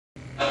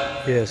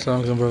Yeah,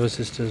 Assalamualaikum brothers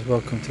and sisters,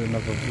 welcome to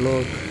another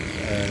vlog.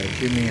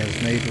 Jimmy has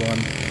made one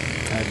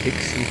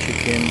Dixy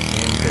chicken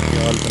in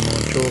dadyal,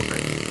 Zaman, chowk,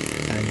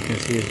 and you can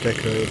see it's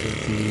decorated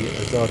with the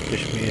Azad,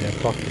 Kashmir and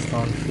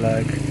Pakistan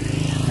flag,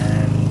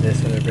 and they're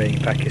celebrating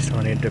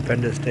Pakistani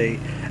Independence Day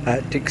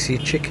at Dixy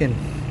Chicken.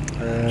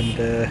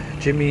 And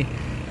Jimmy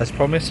has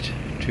promised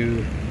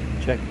to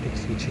check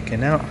Dixy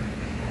Chicken out,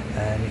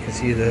 and you can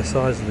see the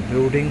size of the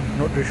building.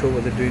 Not too sure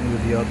what they're doing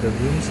with the other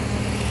rooms.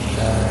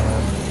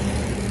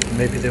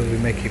 Maybe they'll be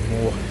making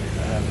more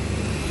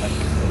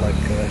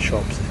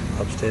shops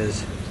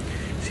upstairs.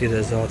 See the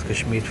Azad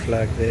Kashmir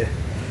flag there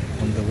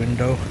on the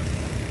window,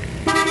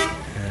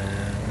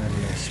 and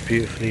it's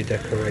beautifully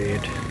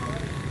decorated.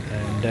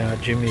 And now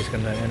Jimmy's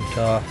going to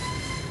enter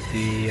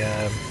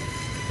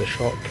the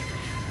shop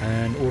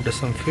and order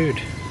some food.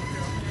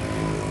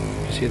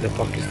 You see the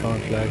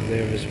Pakistan flag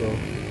there as well.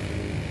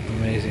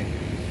 Amazing.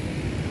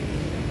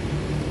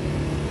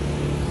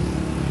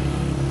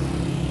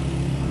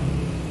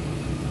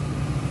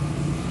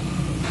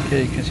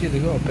 Yeah, you can see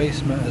they've got a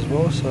basement as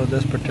well, so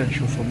there's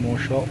potential for more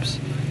shops.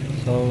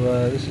 So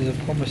this is a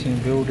promising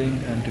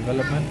building and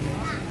development,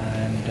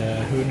 and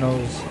who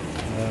knows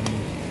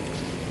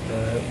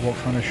what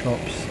kind of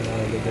shops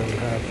that they will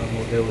have and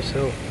what they will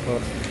sell.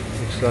 But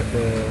looks like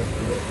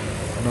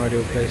an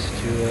ideal place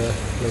to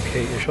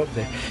locate your shop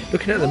there.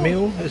 Looking at the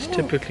meal, it's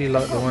typically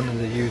like the one in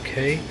the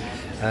UK,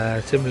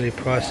 similarly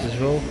priced as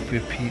well,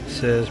 with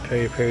pizzas,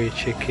 peri-peri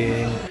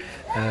chicken,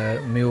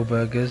 meal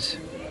burgers.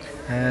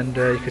 And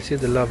you can see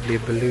the lovely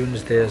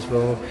balloons there as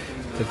well,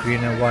 the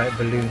green and white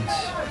balloons.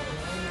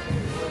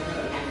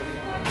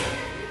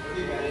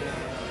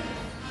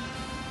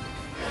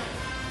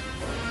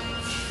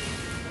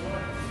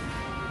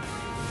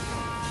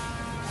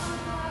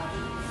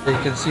 You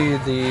can see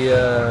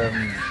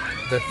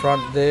the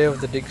front there of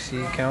the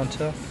Dixy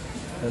counter.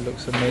 It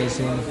looks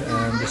amazing,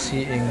 and the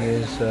seating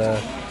is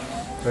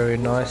very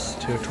nice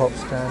to top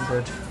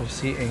standard of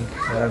seating,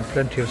 and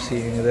plenty of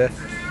seating there.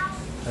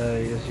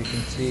 As you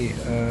can see,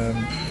 and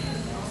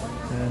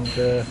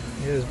yeah,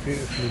 it's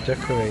beautifully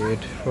decorated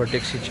for a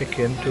Dixy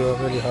chicken to a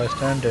really high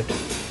standard.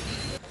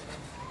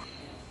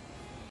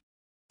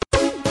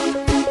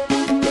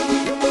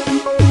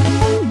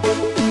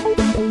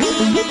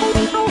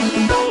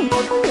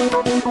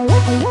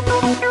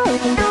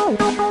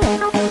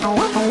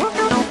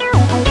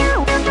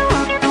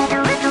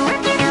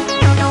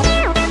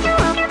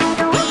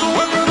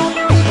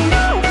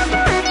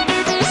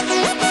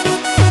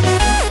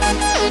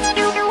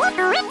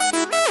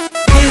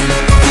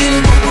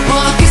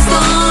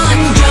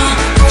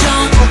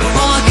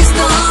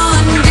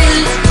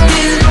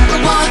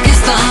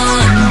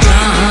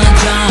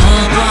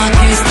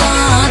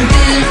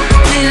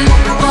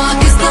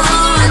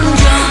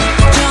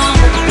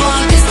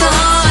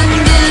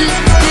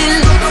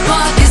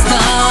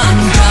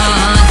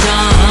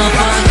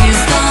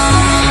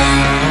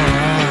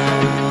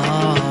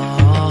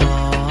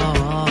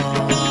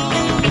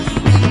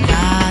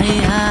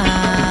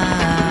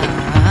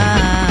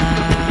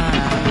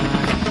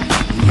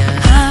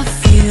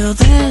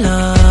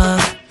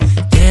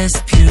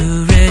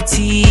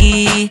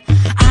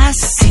 I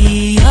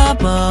see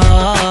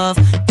above,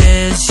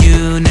 there's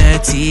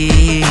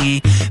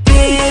unity.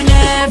 Been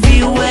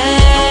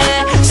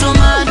everywhere, so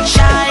much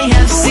I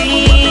have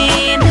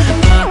seen,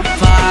 but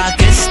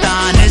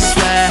Pakistan is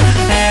where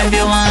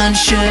everyone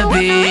should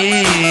be.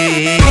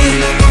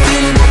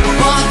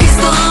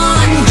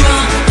 Pakistan,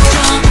 jump,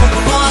 jump,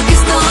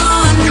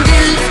 Pakistan,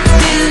 dil,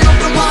 dil,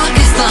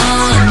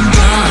 Pakistan,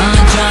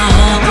 jump,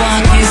 jump,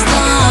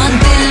 Pakistan,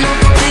 dil,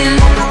 dil,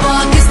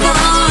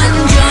 Pakistan,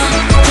 jump,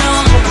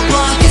 jump,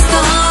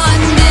 Pakistan,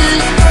 dil,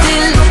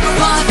 dil,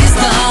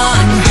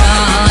 Pakistan,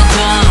 jump,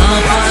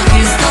 jump,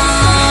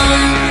 Pakistan.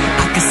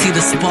 I can see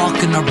the spark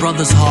in our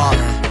brother's heart.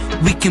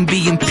 We can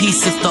be in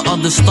peace if the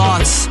other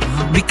starts.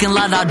 We can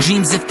light our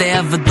dreams if they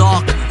ever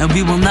dark, and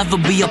we will never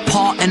be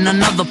apart in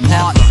another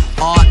part.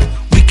 Art,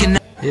 we can.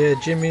 Yeah,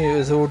 Jimmy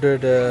has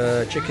ordered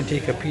a chicken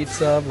tikka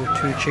pizza with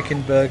 2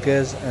 chicken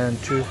burgers and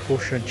 2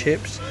 portion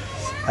chips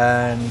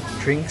and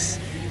drinks,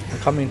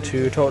 coming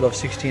to a total of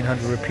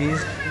 1600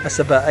 rupees. That's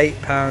about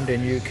 £8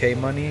 in UK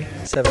money,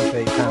 £7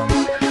 to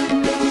 £8.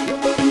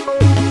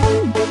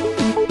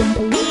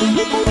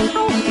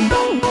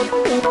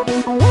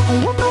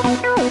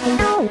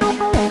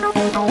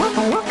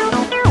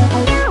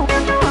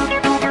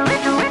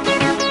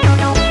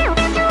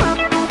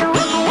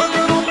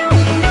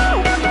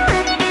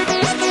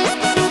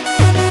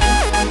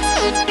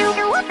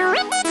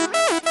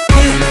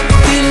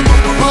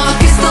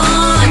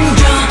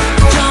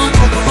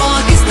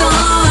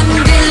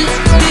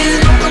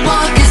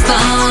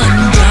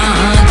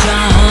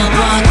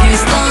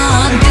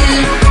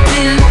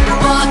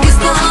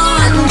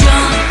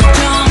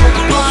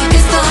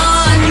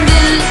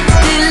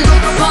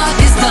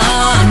 Pakistan.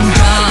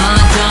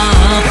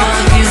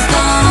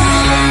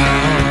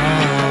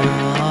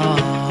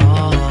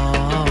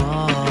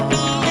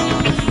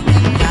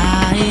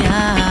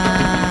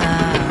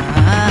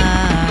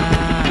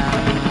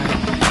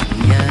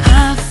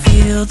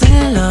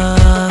 in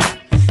love,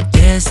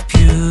 there's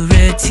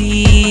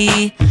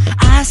purity.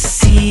 I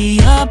see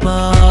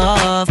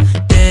above,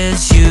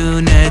 there's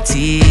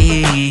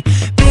unity.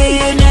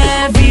 Been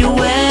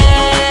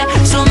everywhere,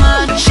 so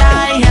much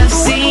I have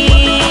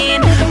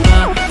seen,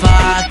 but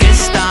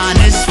Pakistan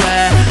is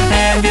where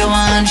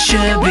everyone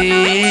should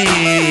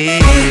be.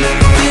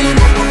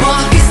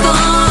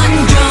 Pakistan,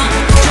 ja,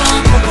 ja,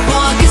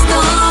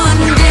 Pakistan,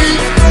 dil,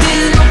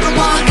 dil,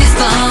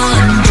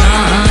 Pakistan, ja,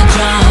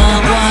 ja,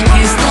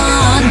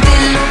 Pakistan,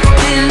 dil,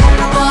 dil,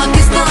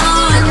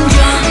 Pakistan,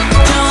 ja,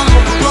 ja,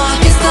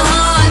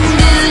 Pakistan,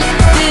 dil,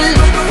 dil,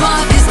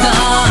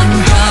 Pakistan,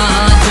 ja,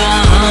 ja,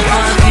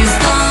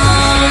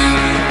 Pakistan.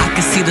 I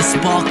can see the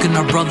spark in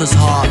our brother's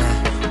heart.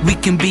 We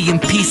can be in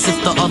peace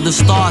if the other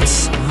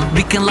starts.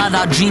 We can light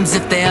our dreams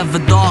if they're ever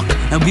dark.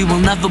 And we will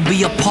never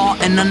be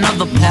apart in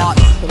another part.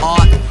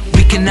 Art,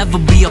 we can never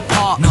be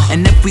apart.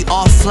 And if we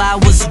are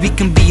flowers, we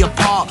can be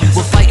apart.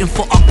 We're fighting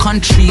for our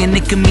country and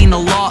it can mean a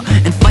lot.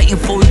 And fighting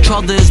for each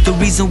other is the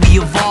reason we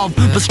evolve.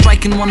 But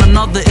striking one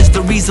another is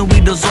the reason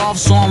we dissolve.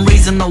 So I'm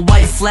raising the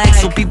white flag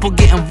so people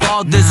get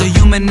involved. There's a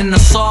human in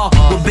us all,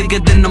 we're bigger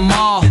than them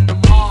all.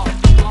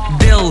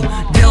 Dil,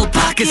 Dil,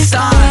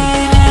 Pakistan.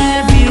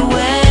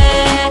 Everywhere,